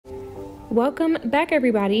Welcome back,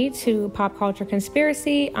 everybody, to Pop Culture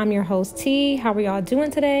Conspiracy. I'm your host, T. How are y'all doing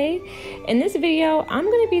today? In this video, I'm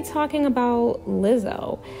going to be talking about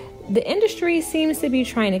Lizzo. The industry seems to be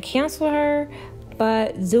trying to cancel her,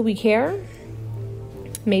 but do we care?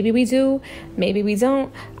 Maybe we do, maybe we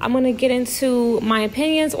don't. I'm going to get into my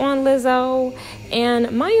opinions on Lizzo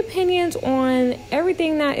and my opinions on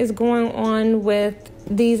everything that is going on with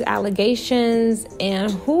these allegations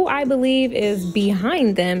and who I believe is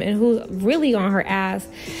behind them and who's really on her ass,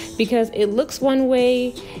 because it looks one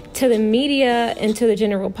way to the media and to the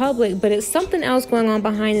general public, but it's something else going on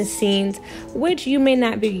behind the scenes, which you may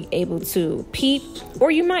not be able to peep,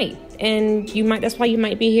 or you might, that's why you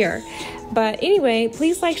might be here. But anyway,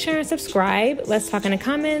 please like, share, and subscribe. Let's talk in the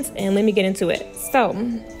comments and let me get into it. So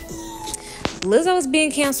Lizzo is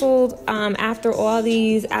being canceled after all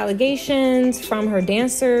these allegations from her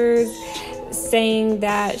dancers saying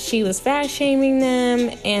that she was fat shaming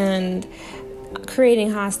them and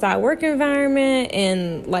creating hostile work environment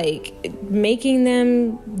and like making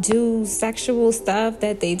them do sexual stuff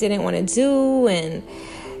that they didn't want to do and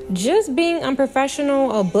just being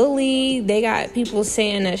unprofessional, a bully. They got people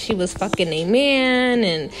saying that she was fucking a man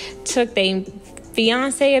and took their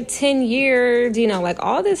fiance of 10 years, like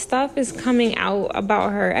all this stuff is coming out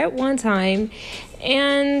about her at one time.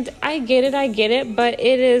 And I get it, but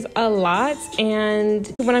it is a lot.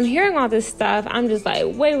 And when I'm hearing all this stuff, I'm just like,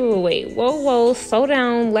 wait, whoa, slow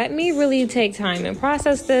down. Let me really take time and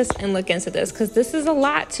process this and look into this, because this is a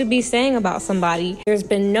lot to be saying about somebody. There's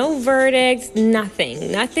been no verdict,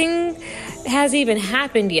 nothing has even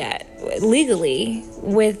happened yet legally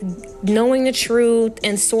with knowing the truth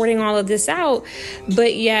and sorting all of this out.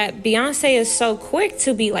 But yet Beyonce is so quick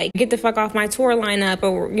to be like, get the fuck off my tour lineup,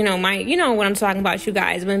 or you know what I'm talking about, you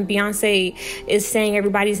guys, when Beyonce is saying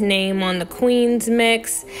everybody's name on the Queen's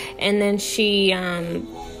mix and then she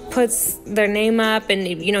puts their name up and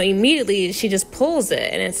immediately she just pulls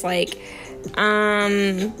it, and it's like,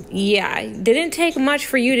 it didn't take much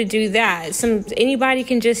for you to do that. Anybody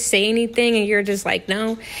can just say anything and you're just like,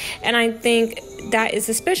 no. And I think that is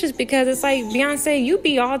suspicious, because it's like, Beyonce, you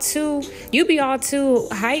be all too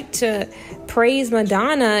hyped to praise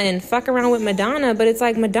Madonna and fuck around with Madonna, but it's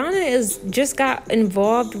like Madonna is just got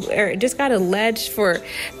involved or just got alleged for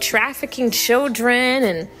trafficking children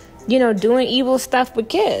and doing evil stuff with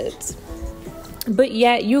kids. But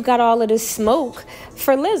yet you got all of this smoke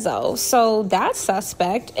for Lizzo. So that's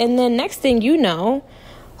suspect. And then next thing you know,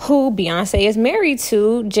 who Beyonce is married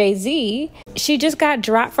to, Jay-Z, she just got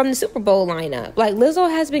dropped from the Super Bowl lineup. Like, Lizzo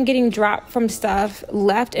has been getting dropped from stuff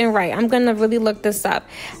left and right. I'm going to really look this up.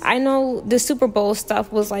 I know the Super Bowl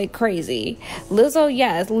stuff was like crazy.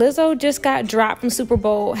 Lizzo just got dropped from Super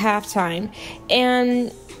Bowl halftime.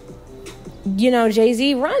 And,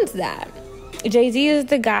 Jay-Z runs that. Jay-Z is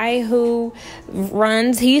the guy who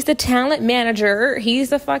he's the talent manager.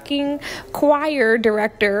 He's the fucking choir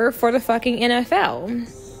director for the fucking NFL.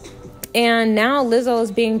 And now Lizzo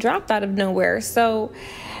is being dropped out of nowhere. So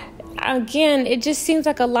again, it just seems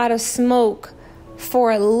like a lot of smoke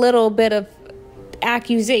for a little bit of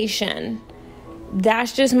accusation.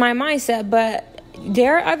 That's just my mindset. But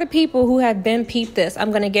there are other people who have been peeped this. I'm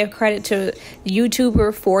going to give credit to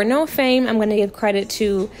YouTuber For No Fame. I'm going to give credit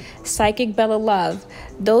to Psychic Bella Love.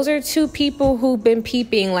 Those are two people who've been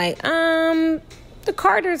peeping like, the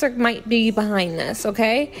Carters might be behind this,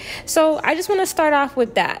 okay? So I just want to start off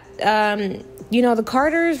with that. The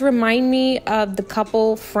Carters remind me of the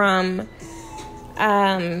couple from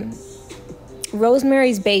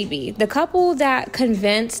Rosemary's Baby. The couple that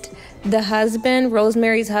convinced the husband,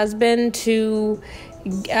 Rosemary's husband, to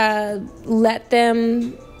let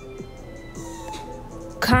them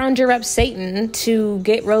conjure up Satan to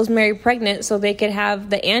get Rosemary pregnant so they could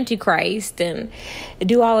have the Antichrist and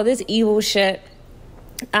do all of this evil shit.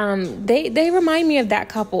 They remind me of that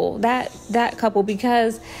couple, that couple,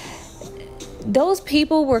 because those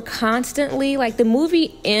people were constantly, like, the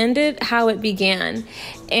movie ended how it began,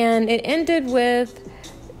 and it ended with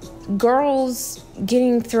girls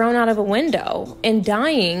getting thrown out of a window and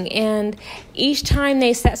dying, and each time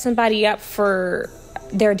they set somebody up for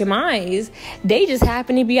their demise, they just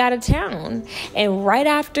happened to be out of town. And right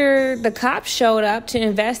after the cops showed up to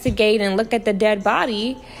investigate and look at the dead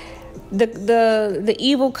body, the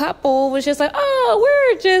evil couple was just like, oh,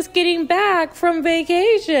 we're just getting back from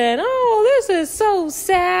vacation. Oh, this is so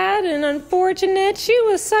sad and unfortunate. She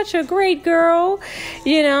was such a great girl.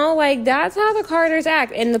 Like, that's how the Carters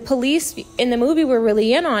act. And the police in the movie were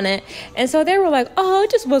really in on it. And so they were like, oh,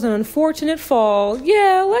 it just was an unfortunate fall.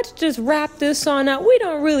 Yeah, let's just wrap this on up. We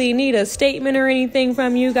don't really need a statement or anything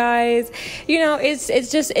from you guys.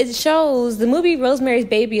 It shows, the movie Rosemary's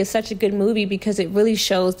Baby is such a good movie because it really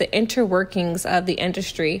shows the interworkings of the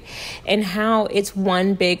industry and how it's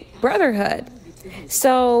one big brotherhood.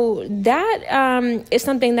 So that is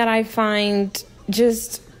something that I find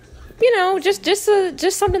just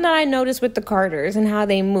something that I noticed with the Carters and how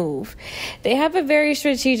they move. They have a very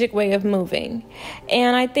strategic way of moving.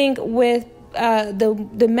 And I think with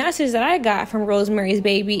the message that I got from Rosemary's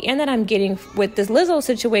Baby and that I'm getting with this Lizzo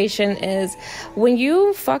situation is, when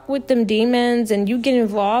you fuck with them demons and you get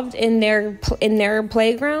involved in their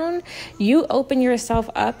playground, you open yourself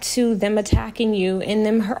up to them attacking you and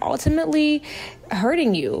them ultimately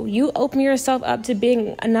hurting you. You open yourself up to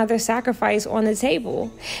being another sacrifice on the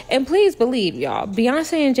table. And please believe, y'all,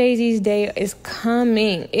 Beyonce and Jay-Z's day is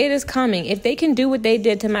coming. It is coming. If they can do what they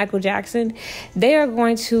did to Michael Jackson, they are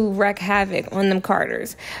going to wreak havoc on them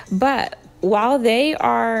Carters. But while they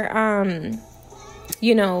are,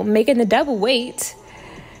 making the devil wait,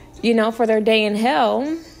 for their day in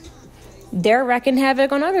hell, they're wreaking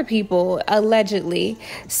havoc on other people, allegedly.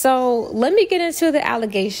 So let me get into the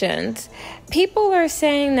allegations. People are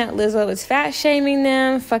saying that Lizzo is fat shaming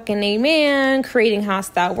them, fucking a man, creating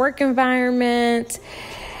hostile work environment.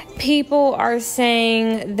 People are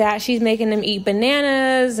saying that she's making them eat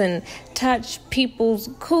bananas and touch people's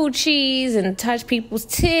coochies and touch people's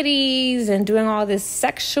titties and doing all this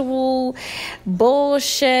sexual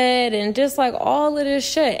bullshit and just like all of this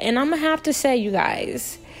shit. And I'm gonna have to say, you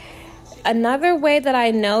guys, another way that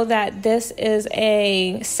I know that this is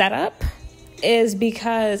a setup is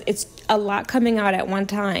because it's a lot coming out at one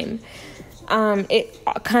time. It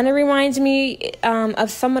kind of reminds me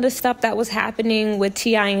of some of the stuff that was happening with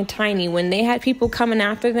T.I. and Tiny. When they had people coming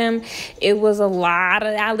after them, it was a lot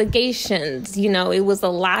of allegations. It was a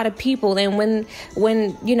lot of people. And when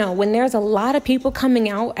there's a lot of people coming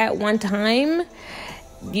out at one time,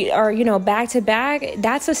 or back to back,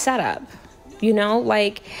 that's a setup.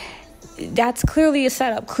 That's clearly a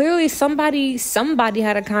setup. Clearly somebody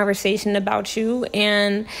had a conversation about you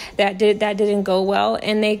and that didn't go well,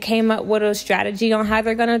 and they came up with a strategy on how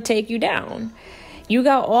they're going to take you down. You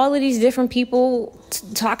got all of these different people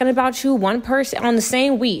talking about you, one person on the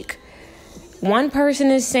same week. One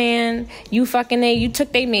person is saying you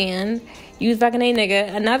took their man, you fucking a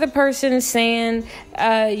nigga. Another person is saying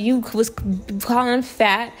you was calling him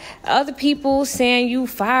fat. Other people saying you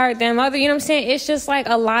fired them. You know what I'm saying? It's just like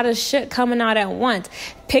a lot of shit coming out at once.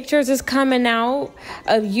 Pictures is coming out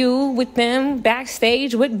of you with them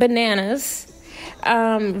backstage with bananas.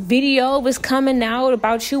 Video was coming out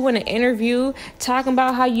about you in an interview talking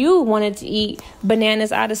about how you wanted to eat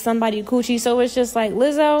bananas out of somebody's coochie. So it's just like,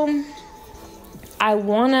 Lizzo, I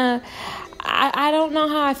don't know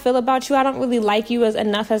how I feel about you. I don't really like you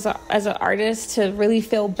enough as an artist to really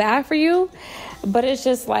feel bad for you. But it's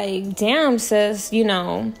just like, damn, sis, they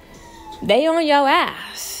on your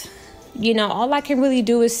ass. All I can really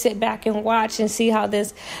do is sit back and watch and see how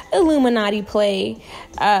this Illuminati plays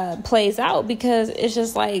out, because it's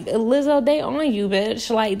just like, Lizzo, they on you,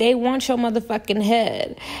 bitch. Like, they want your motherfucking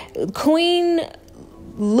head. Queen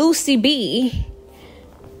Lucy B,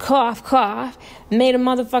 cough, cough, made a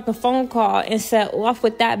motherfucking phone call and said, off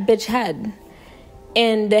with that bitch head.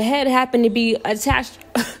 And the head happened to be attached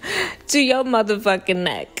to your motherfucking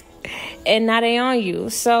neck. And now they on you.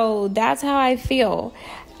 So that's how I feel.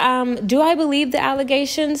 Do I believe the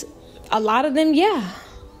allegations? A lot of them, yeah.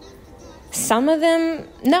 Some of them,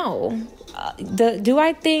 no. Do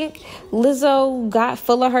I think Lizzo got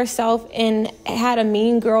full of herself and had a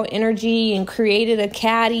mean girl energy and created a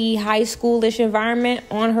catty high schoolish environment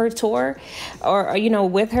on her tour, or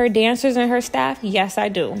with her dancers and her staff? Yes, I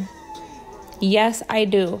do. Yes, I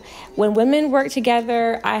do. When women work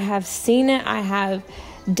together, I have seen it. I have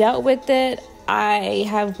dealt with it. I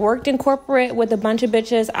have worked in corporate with a bunch of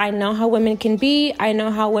bitches. I know how women can be. I know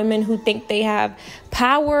how women who think they have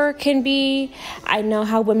power can be. I know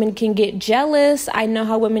how women can get jealous. I know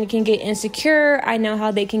how women can get insecure. I know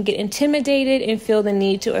how they can get intimidated and feel the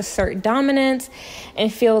need to assert dominance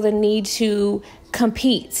and feel the need to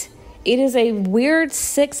compete. It is a weird,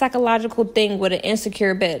 sick psychological thing with an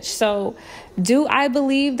insecure bitch. So do I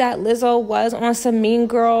believe that Lizzo was on some mean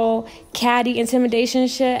girl, catty intimidation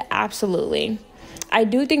shit? Absolutely. I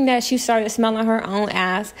do think that she started smelling her own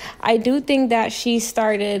ass. I do think that she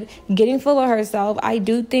started getting full of herself. I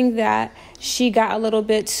do think that she got a little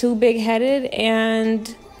bit too big-headed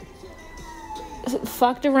and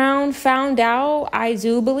fucked around, found out. I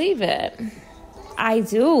do believe it. I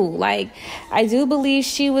do. I do believe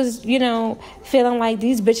she was, feeling like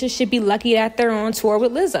these bitches should be lucky that they're on tour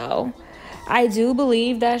with Lizzo. I do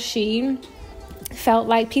believe that she felt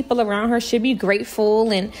like people around her should be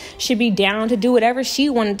grateful and should be down to do whatever she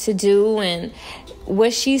wanted to do, and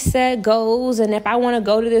what she said goes. And if I want to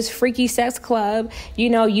go to this freaky sex club, you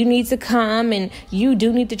need to come, and you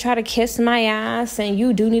do need to try to kiss my ass, and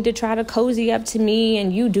you do need to try to cozy up to me,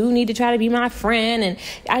 and you do need to try to be my friend. And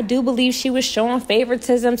I do believe she was showing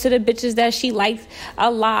favoritism to the bitches that she liked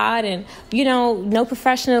a lot, and no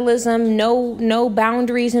professionalism, no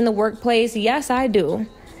boundaries in the workplace. Yes, I do.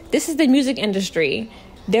 This is the music industry.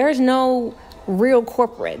 There's no real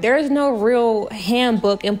corporate. There is no real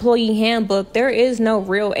employee handbook. There is no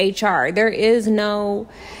real HR. There is no,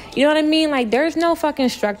 you know what I mean? There's no fucking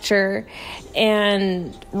structure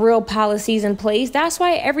and real policies in place. That's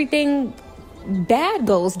why everything bad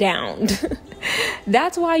goes down.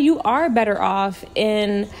 That's why you are better off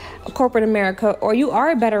in corporate America, or you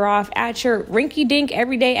are better off at your rinky-dink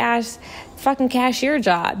everyday ass fucking cashier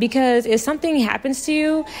job, because if something happens to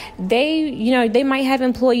you, they might have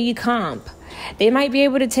employee comp. They might be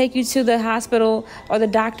able to take you to the hospital or the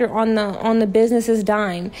doctor on the business's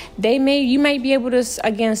dime. You might be able to,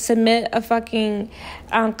 again, submit a fucking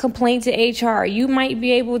complaint to HR. You might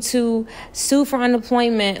be able to sue for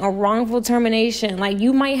unemployment or wrongful termination.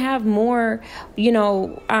 You might have more,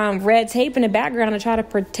 red tape in the background to try to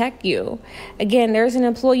protect you. Again, there's an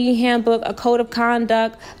employee handbook, a code of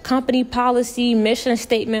conduct, company policy, mission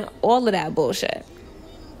statement, all of that bullshit.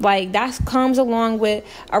 That comes along with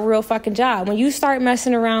a real fucking job. When you start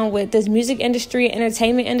messing around with this music industry,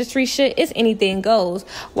 entertainment industry shit, it's anything goes.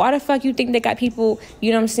 Why the fuck you think they got people,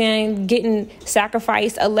 getting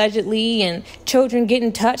sacrificed allegedly, and children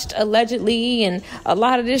getting touched allegedly, and a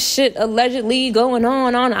lot of this shit allegedly going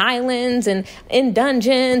on islands and in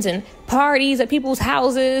dungeons and parties at people's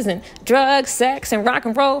houses and drugs, sex, and rock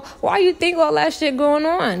and roll? Why you think all that shit going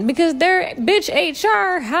on? Because they're bitch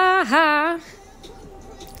HR, ha ha.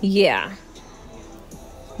 Yeah,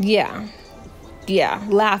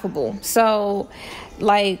 laughable. So,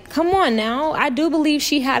 come on now. I do believe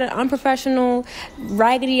she had an unprofessional,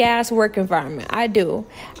 raggedy ass work environment. I do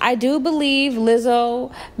believe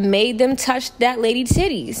Lizzo made them touch that lady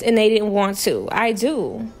titties and they didn't want to. I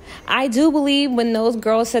do believe when those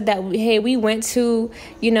girls said that, hey, we went to,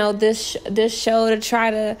 this show to try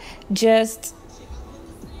to just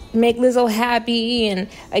make Lizzo happy and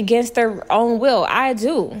against their own will. I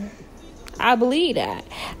do. I believe that.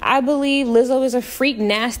 I believe Lizzo is a freak,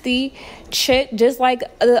 nasty chick, just like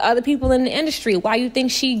the other people in the industry. Why you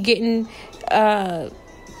think she getting promo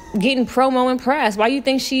and press? Why you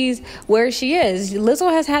think she's where she is?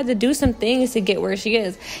 Lizzo has had to do some things to get where she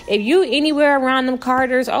is. If you anywhere around them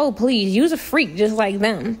Carters, oh please, you's a freak just like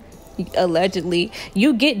them. Allegedly,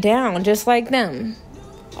 you get down just like them.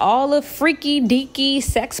 All the freaky deaky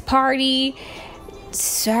sex party,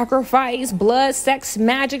 sacrifice, blood, sex,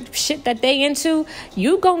 magic shit that they into,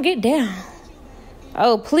 you gonna get down.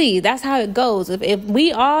 Oh please, that's how it goes. If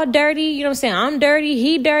we all dirty, I'm dirty,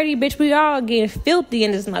 he dirty, bitch, we all getting filthy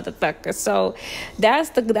in this motherfucker. So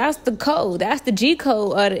that's the code. That's the G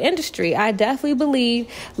code of the industry. I definitely believe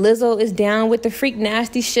Lizzo is down with the freak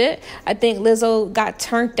nasty shit. I think Lizzo got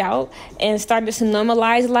turned out and started to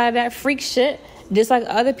normalize a lot of that freak shit, just like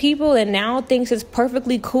other people, and now thinks it's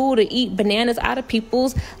perfectly cool to eat bananas out of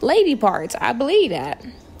people's lady parts. I believe that.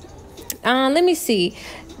 Let me see.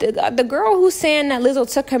 The girl who's saying that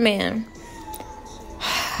Lizzo took her man.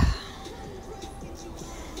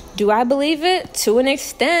 Do I believe it? To an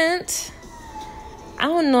extent. I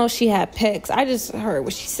don't know if she had pics. I just heard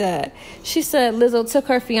what she said. She said Lizzo took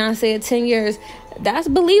her fiance of 10 years. That's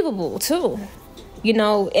believable, too.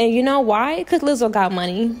 And you know why? Because Lizzo got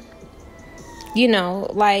money.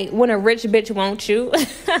 When a rich bitch wants you,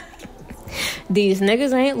 these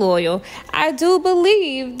niggas ain't loyal. I do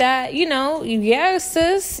believe that,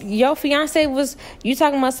 sis, your fiance was, you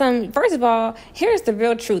talking about something. First of all, here's the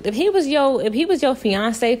real truth. If he was your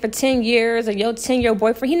fiance for 10 years or your 10-year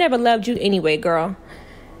boyfriend, he never loved you anyway, girl.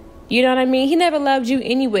 You know what I mean? He never loved you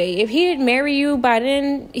anyway. If he had married you by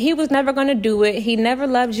then, he was never going to do it. He never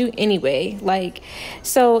loved you anyway.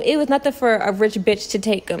 So it was nothing for a rich bitch to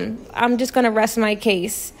take him. I'm just going to rest my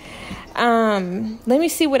case. Let me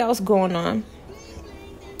see what else going on.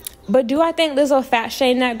 But do I think Lizzo fat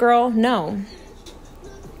shamed that girl? No.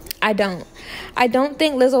 I don't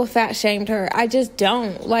think Lizzo fat shamed her. I just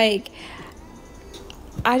don't. Like,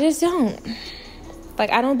 I just don't.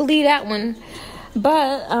 Like, I don't believe that one.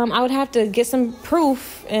 But I would have to get some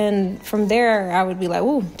proof, and from there I would be like,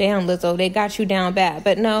 "Ooh, damn, Lizzo, they got you down bad."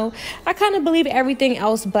 But no, I kind of believe everything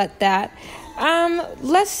else but that.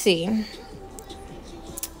 Let's see.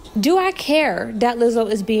 Do I care that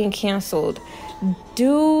Lizzo is being canceled?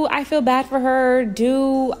 Do I feel bad for her?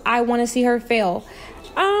 Do I want to see her fail?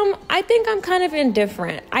 I think I'm kind of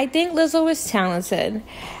indifferent. I think Lizzo is talented.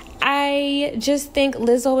 I just think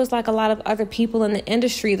Lizzo is like a lot of other people in the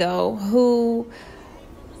industry, though, who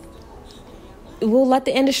will let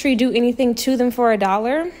the industry do anything to them for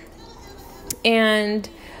 $1, and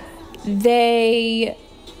they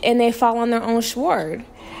fall on their own sword.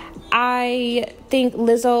 I think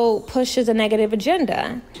Lizzo pushes a negative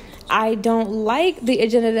agenda. I don't like the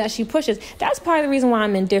agenda that she pushes. That's part of the reason why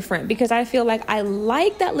I'm indifferent, because I feel like I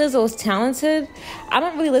like that Lizzo is talented. I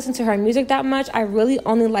don't really listen to her music that much. I really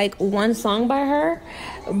only like one song by her.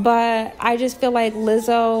 But I just feel like,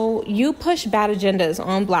 Lizzo, you push bad agendas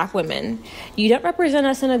on Black women. You don't represent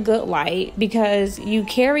us in a good light, because you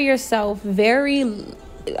carry yourself very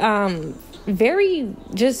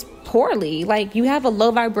just poorly. Like, you have a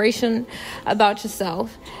low vibration about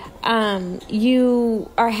yourself.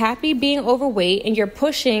 You are happy being overweight, and you're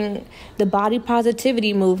pushing the body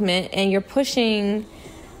positivity movement, and you're pushing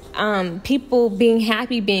people being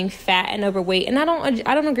happy being fat and overweight, and I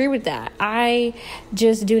don't agree with that. I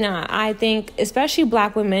just do not. I think, especially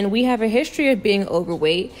Black women, we have a history of being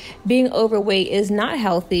overweight. Being overweight is not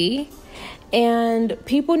healthy, and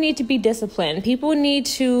people need to be disciplined. People need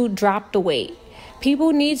to drop the weight.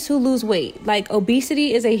 People need to lose weight. Like,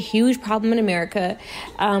 obesity is a huge problem in America.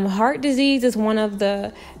 Heart disease is one of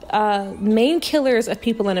the main killers of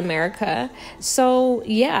people in America. So,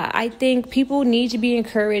 yeah, I think people need to be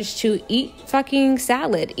encouraged to eat fucking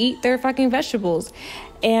salad, eat their fucking vegetables,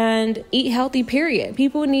 and eat healthy, period.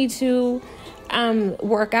 People need to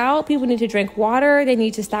work out. People need to drink water. They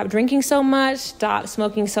need to stop drinking so much, stop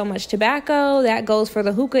smoking so much tobacco. That goes for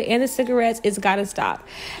the hookah and the cigarettes. It's got to stop.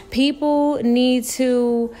 People need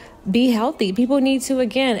to be healthy. People need to,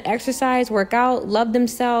 again, exercise, work out, love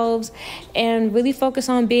themselves, and really focus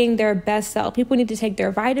on being their best self. People need to take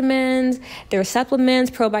their vitamins, their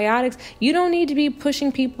supplements, probiotics. You don't need to be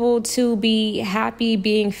pushing people to be happy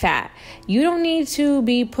being fat. You don't need to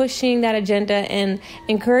be pushing that agenda and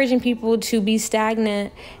encouraging people to be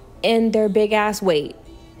stagnant in their big ass weight.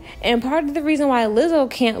 And part of the reason why Lizzo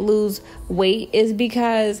can't lose weight is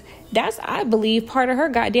because that's, I believe, part of her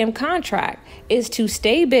goddamn contract is to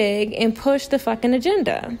stay big and push the fucking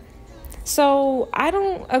agenda. So I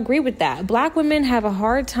don't agree with that. Black women have a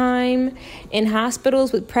hard time in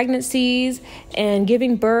hospitals with pregnancies and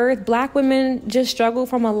giving birth. Black women just struggle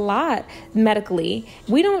from a lot medically.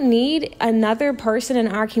 We don't need another person in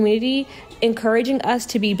our community encouraging us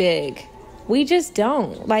to be big. We just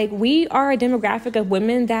don't. Like, we are a demographic of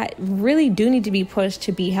women that really do need to be pushed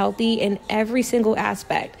to be healthy in every single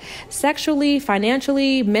aspect. Sexually,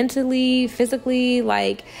 financially, mentally, physically.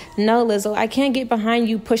 Like, no, Lizzo, I can't get behind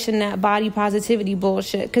you pushing that body positivity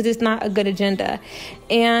bullshit, because it's not a good agenda.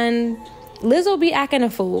 And Lizzo be acting a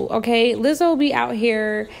fool, okay? Lizzo be out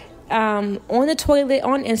here on the toilet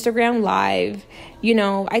on Instagram Live. You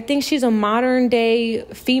know, I think she's a modern day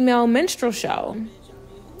female minstrel show.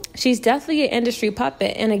 She's definitely an industry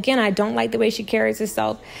puppet. And again, I don't like the way she carries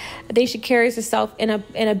herself. I think she carries herself in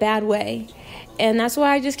a bad way. And that's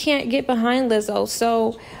why I just can't get behind Lizzo.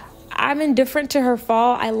 So I'm indifferent to her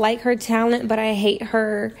fall. I like her talent, but I hate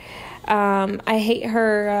her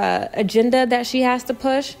agenda that she has to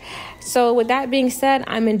push. So with that being said,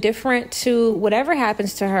 I'm indifferent to whatever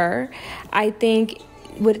happens to her. I think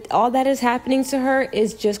with all that is happening to her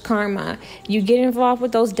is just karma. You get involved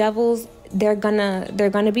with those devils, they're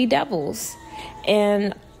gonna be devils,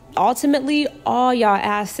 and ultimately all y'all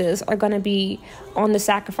asses are gonna be on the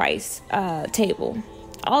sacrifice table,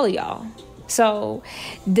 all of y'all. So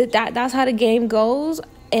that's how the game goes,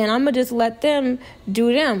 and I'm gonna just let them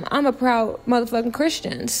do them. I'm a proud motherfucking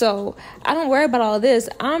Christian, so I don't worry about all this.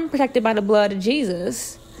 I'm protected by the blood of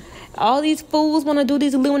Jesus. All these fools want to do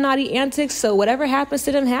these Illuminati antics, so whatever happens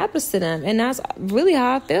to them, and that's really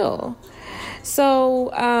how I feel.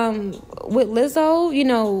 So with Lizzo, you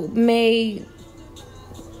know, may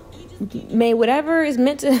whatever is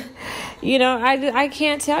meant to, you know, I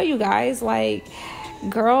can't tell you guys, like,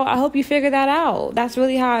 girl, I hope you figure that out. That's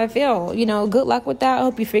really how I feel. You know, good luck with that. I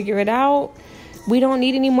hope you figure it out. We don't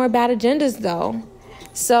need any more bad agendas, though.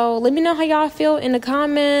 So let me know how y'all feel in the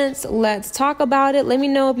comments. Let's talk about it. Let me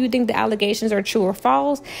know if you think the allegations are true or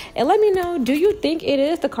false. And let me know, do you think it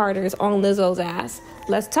is the Carters on Lizzo's ass?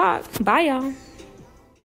 Let's talk. Bye, y'all.